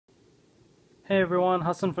Hey everyone,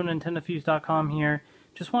 Hustlin from NintendoFuse.com here.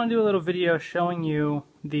 Just want to do a little video showing you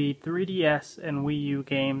the 3DS and Wii U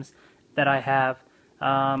games that I have.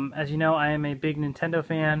 As you know, I am a big Nintendo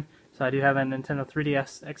fan, so I do have a Nintendo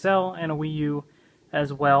 3DS XL and a Wii U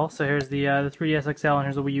as well. So here's the 3DS XL and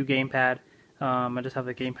here's the Wii U gamepad. I just have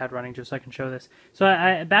the gamepad running just so I can show this. So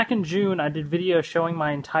back in June, I did videos showing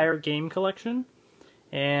my entire game collection,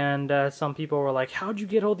 and some people were like, "How'd you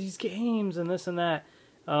get all these games?" and this and that.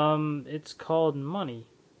 It's called money.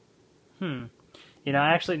 You know,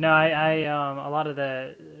 actually, no. A lot of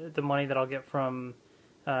the money that I'll get from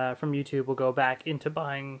YouTube will go back into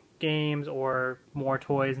buying games or more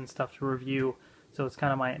toys and stuff to review. So it's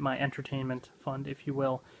kind of my entertainment fund, if you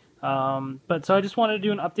will. But so I just wanted to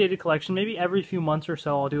do an updated collection. Maybe every few months or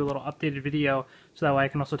so I'll do a little updated video, so that way I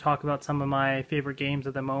can also talk about some of my favorite games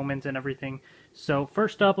at the moment and everything. So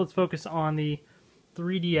first up, let's focus on the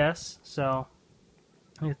 3DS. So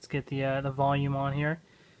let's get the volume on here.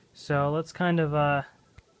 So let's kind of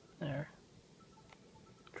there.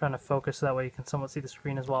 Trying to focus so that way you can somewhat see the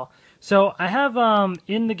screen as well. So I have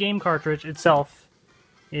in the game cartridge itself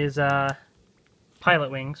is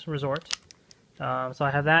Pilot Wings Resort. So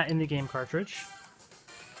I have that in the game cartridge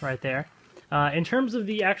right there. In terms of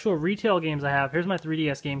the actual retail games I have, here's my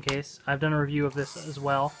 3DS game case. I've done a review of this as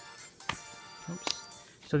well. Oops.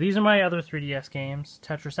 So these are my other 3DS games: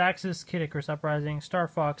 Tetris Axis, Kid Icarus Uprising, Star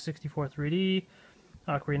Fox 64 3D,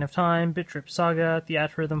 Ocarina of Time, Bit.Trip Saga,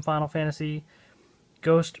 Theatrhythm Final Fantasy,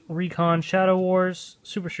 Ghost Recon Shadow Wars,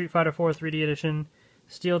 Super Street Fighter 4 3D Edition,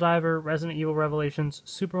 Steel Diver, Resident Evil Revelations,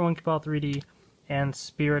 Super Monkey Ball 3D, and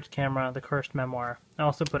Spirit Camera, The Cursed Memoir. I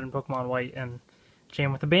also put in Pokemon White and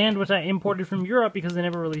Jam with the Band, which I imported from Europe because they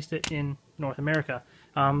never released it in North America.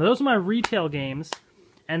 Those are my retail games.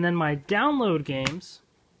 And then my download games,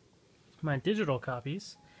 my digital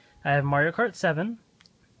copies, I have Mario Kart 7,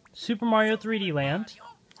 Super Mario 3D Land,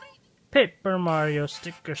 Paper Mario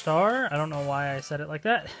Sticker Star, I don't know why I said it like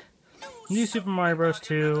that, New Super Mario Bros.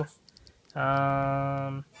 2,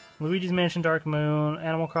 Luigi's Mansion Dark Moon,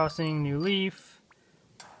 Animal Crossing New Leaf,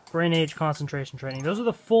 Brain Age Concentration Training. Those are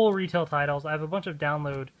the full retail titles. I have a bunch of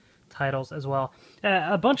download titles as well.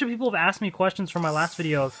 A bunch of people have asked me questions from my last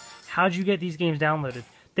video of how'd you get these games downloaded.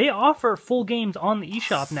 They offer full games on the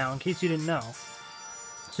eShop now, in case you didn't know.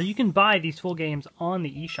 So you can buy these full games on the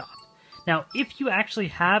eShop. Now, if you actually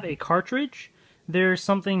have a cartridge, there's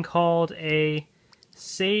something called a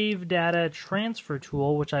Save Data Transfer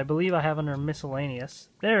Tool, which I believe I have under Miscellaneous.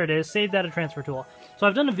 There it is, Save Data Transfer Tool. So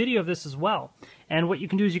I've done a video of this as well. And what you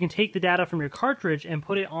can do is you can take the data from your cartridge and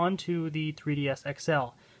put it onto the 3DS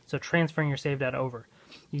XL. So transferring your save data over.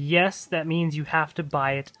 Yes, that means you have to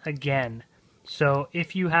buy it again. So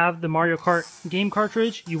if you have the Mario Kart game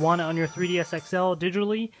cartridge, you want it on your 3DS XL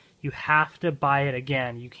digitally, you have to buy it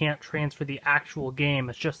again. You can't transfer the actual game,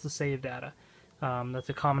 it's just the save data. That's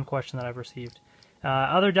a common question that I've received.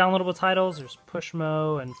 Other downloadable titles, there's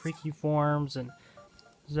Pushmo and Freaky Forms and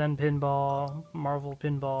Zen Pinball, Marvel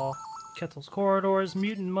Pinball, Kettle's Corridors,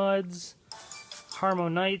 Mutant Muds,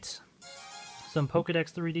 Harmo Knight, some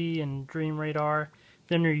Pokédex 3D and Dream Radar,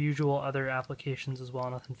 then your usual other applications as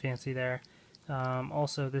well, nothing fancy there.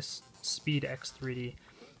 Also this Speed X 3D.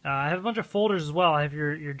 I have a bunch of folders as well. I have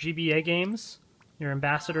your GBA games, your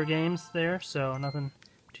Ambassador games there, so nothing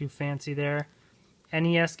too fancy there.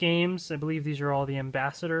 NES games, I believe these are all the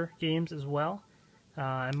Ambassador games as well.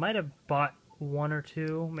 I might have bought one or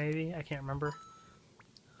two, maybe, I can't remember.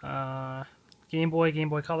 Game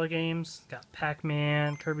Boy Color games, got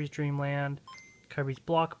Pac-Man, Kirby's Dream Land, Kirby's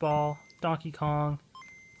Block Ball, Donkey Kong,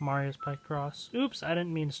 Mario's Picross. Oops, I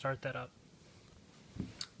didn't mean to start that up.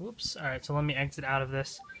 Whoops. Alright, so let me exit out of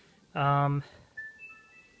this. Yeah,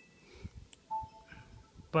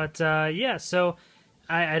 so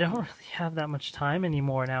I don't really have that much time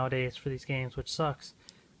anymore nowadays for these games, which sucks.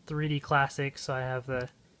 3D Classics, so I have the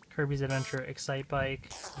Kirby's Adventure, Excite Bike,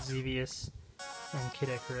 Xevious, and Kid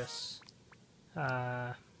Icarus.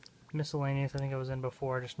 Miscellaneous, I think I was in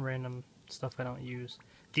before, just random stuff I don't use.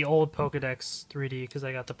 The old Pokédex 3D, because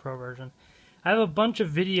I got the Pro version. I have a bunch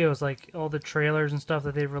of videos, like all the trailers and stuff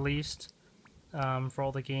that they've released for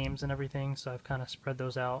all the games and everything, so I've kind of spread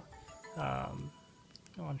those out on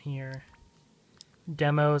here.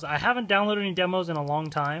 Demos. I haven't downloaded any demos in a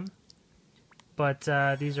long time, but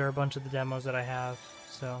these are a bunch of the demos that I have,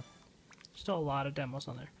 so still a lot of demos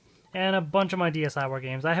on there. And a bunch of my DSiWare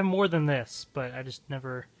games. I have more than this, but I just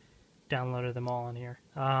never downloaded them all on here.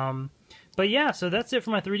 But yeah, so that's it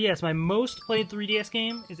for my 3DS. My most played 3DS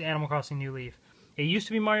game is Animal Crossing New Leaf. It used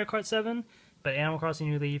to be Mario Kart 7, but Animal Crossing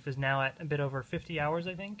New Leaf is now at a bit over 50 hours,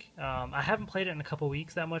 I think. I haven't played it in a couple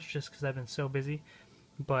weeks that much, just because I've been so busy.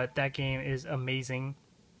 but that game is amazing.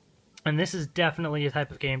 And this is definitely a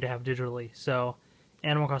type of game to have digitally. So,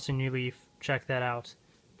 Animal Crossing New Leaf, check that out.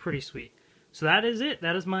 Pretty sweet. So that is it.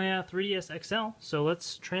 That is my 3DS XL. So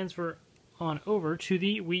let's transfer on over to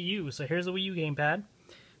the Wii U. So here's the Wii U gamepad.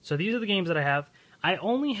 So these are the games that I have. I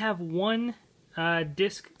only have one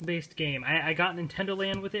disc-based game. I got Nintendo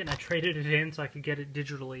Land with it, and I traded it in so I could get it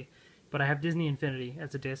digitally. But I have Disney Infinity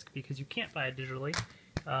as a disc because you can't buy it digitally.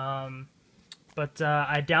 But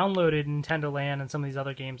I downloaded Nintendo Land and some of these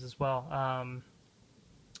other games as well.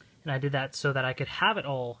 And I did that so that I could have it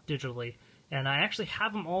all digitally. And I actually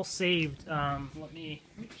have them all saved. Let me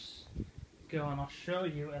go and I'll show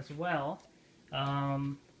you as well.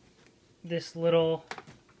 This little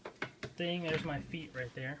thing, there's my feet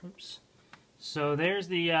right there. Oops. So there's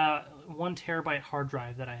the 1 terabyte hard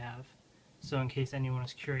drive that I have. So in case anyone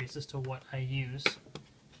is curious as to what I use,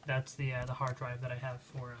 that's the hard drive that I have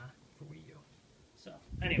for Wii U. So,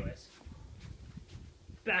 anyways,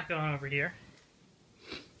 back on over here.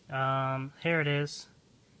 Here it is,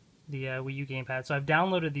 the Wii U gamepad. So I've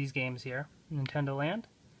downloaded these games here: Nintendo Land,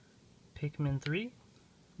 Pikmin 3,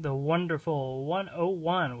 the wonderful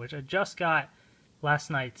 101, which I just got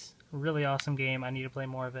last night. Really awesome game. I need to play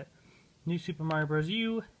more of it. New Super Mario Bros.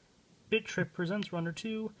 U, Bit.Trip Presents Runner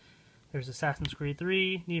 2. There's Assassin's Creed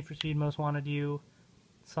 3, Need for Speed Most Wanted U,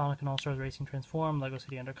 Sonic and All-Stars Racing Transform, Lego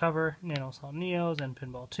City Undercover, Nano Assault Neos, and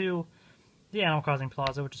Pinball 2. The Animal Crossing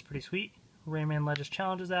Plaza, which is pretty sweet. Rayman Legends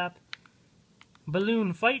Challenges app.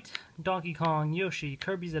 Balloon Fight, Donkey Kong, Yoshi,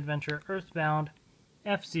 Kirby's Adventure, Earthbound,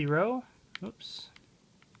 F-Zero,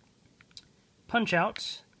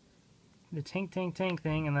 Punch-Out, the Tank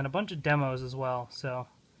thing, and then a bunch of demos as well. So,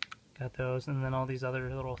 got those, and then all these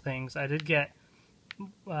other little things. I did get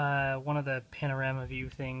one of the panorama view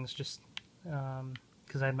things just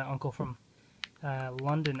because I had my uncle from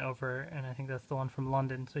London over, and I think that's the one from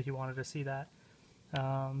London, so he wanted to see that.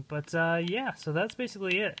 Yeah, so that's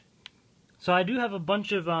basically it. So I do have a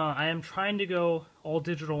bunch of, I am trying to go all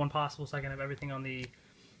digital when possible so I can have everything on the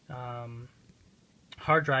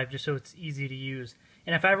hard drive just so it's easy to use.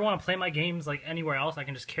 And if I ever want to play my games like anywhere else, I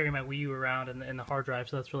can just carry my Wii U around in the hard drive,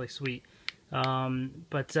 so that's really sweet. Yeah,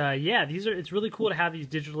 it's really cool to have these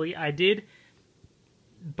digitally. I did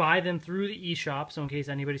buy them through the eShop, so in case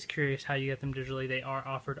anybody's curious how you get them digitally, they are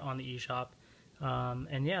offered on the eShop.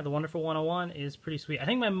 And yeah, the Wonderful 101 is pretty sweet. I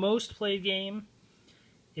think my most played game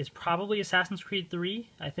is probably Assassin's Creed 3,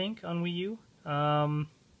 I think, on Wii U.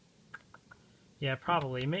 Yeah,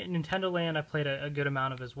 probably. Nintendo Land I played a good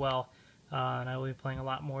amount of as well, and I will be playing a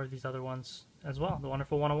lot more of these other ones as well. The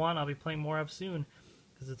Wonderful 101 I'll be playing more of soon,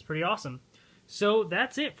 because it's pretty awesome. So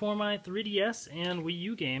that's it for my 3DS and Wii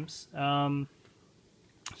U games.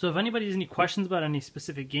 So if anybody has any questions about any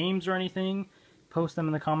specific games or anything, post them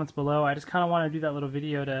in the comments below. I just kind of want to do that little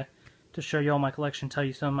video to show you all my collection, tell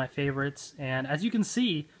you some of my favorites. And as you can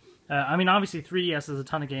see, I mean, obviously 3DS has a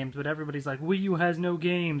ton of games, but everybody's like, Wii U has no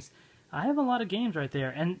games. I have a lot of games right there,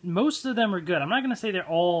 and most of them are good. I'm not going to say they're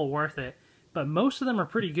all worth it, but most of them are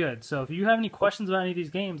pretty good. So if you have any questions about any of these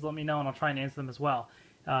games, let me know, and I'll try and answer them as well.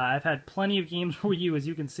 I've had plenty of games for Wii U, as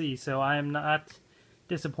you can see, so I am not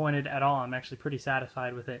disappointed at all. I'm actually pretty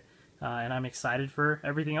satisfied with it, and I'm excited for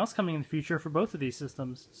everything else coming in the future for both of these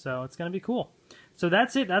systems, so it's going to be cool. So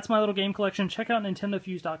that's it. That's my little game collection. Check out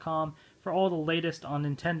NintendoFuse.com for all the latest on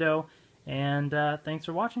Nintendo, and thanks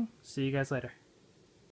for watching. See you guys later.